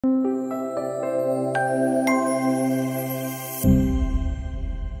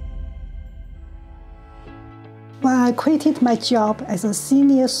I quitted my job as a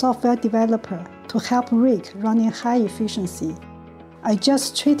senior software developer to help Rick running high efficiency. I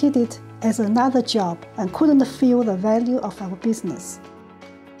just treated it as another job and couldn't feel the value of our business.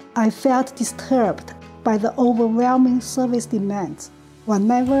 I felt disturbed by the overwhelming service demands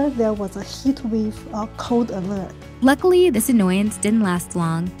whenever there was a heat wave or cold alert. Luckily, this annoyance didn't last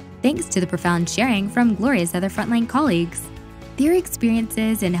long, thanks to the profound sharing from Gloria's other frontline colleagues. Their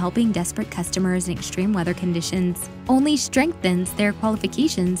experiences in helping desperate customers in extreme weather conditions only strengthens their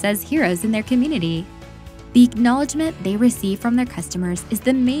qualifications as heroes in their community. The acknowledgement they receive from their customers is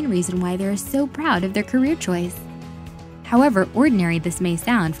the main reason why they are so proud of their career choice. However ordinary this may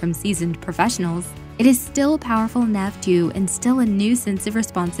sound from seasoned professionals, it is still powerful enough to instill a new sense of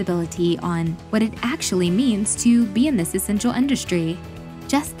responsibility on what it actually means to be in this essential industry.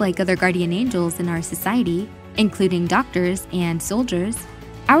 Just like other guardian angels in our society, including doctors and soldiers,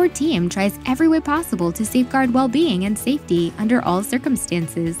 our team tries every way possible to safeguard well-being and safety under all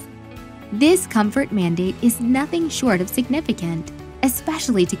circumstances. This comfort mandate is nothing short of significant,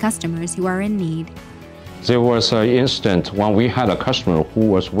 especially to customers who are in need. There was an incident when we had a customer who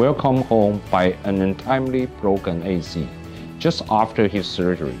was welcomed home by an untimely broken AC just after his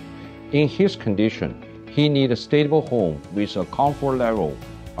surgery. In his condition, he needed a stable home with a comfort level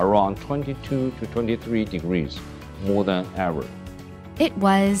around 22 to 23 degrees more than ever. It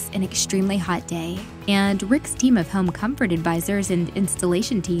was an extremely hot day, and Rick's team of home comfort advisors and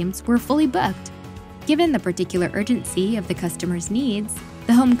installation teams were fully booked. Given the particular urgency of the customer's needs,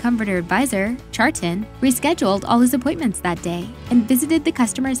 the home comforter advisor, Charton, rescheduled all his appointments that day and visited the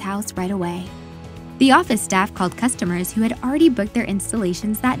customer's house right away. The office staff called customers who had already booked their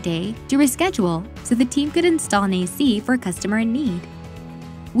installations that day to reschedule so the team could install an AC for a customer in need.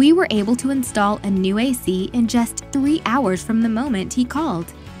 We were able to install a new AC in just 3 hours from the moment he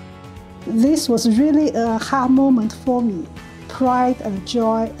called. This was really a aha moment for me. Pride and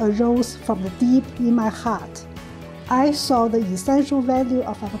joy arose from the deep in my heart. I saw the essential value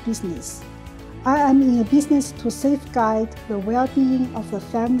of our business. I am in a business to safeguard the well-being of the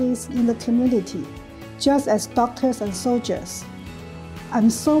families in the community, just as doctors and soldiers. I'm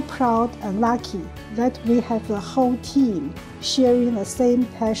so proud and lucky that we have the whole team sharing the same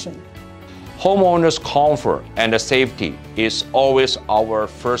passion. Homeowners' comfort and safety is always our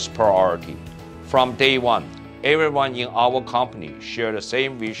first priority. From day one, everyone in our company shares the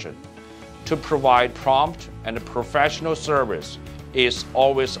same vision. To provide prompt and professional service is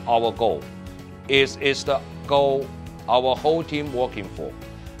always our goal. It is the goal our whole team working for.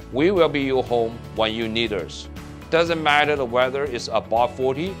 We will be your home when you need us. Doesn't matter the weather is above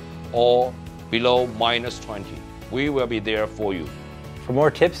 40 or below -20. We will be there for you. For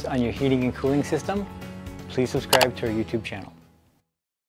more tips on your heating and cooling system, please subscribe to our YouTube channel.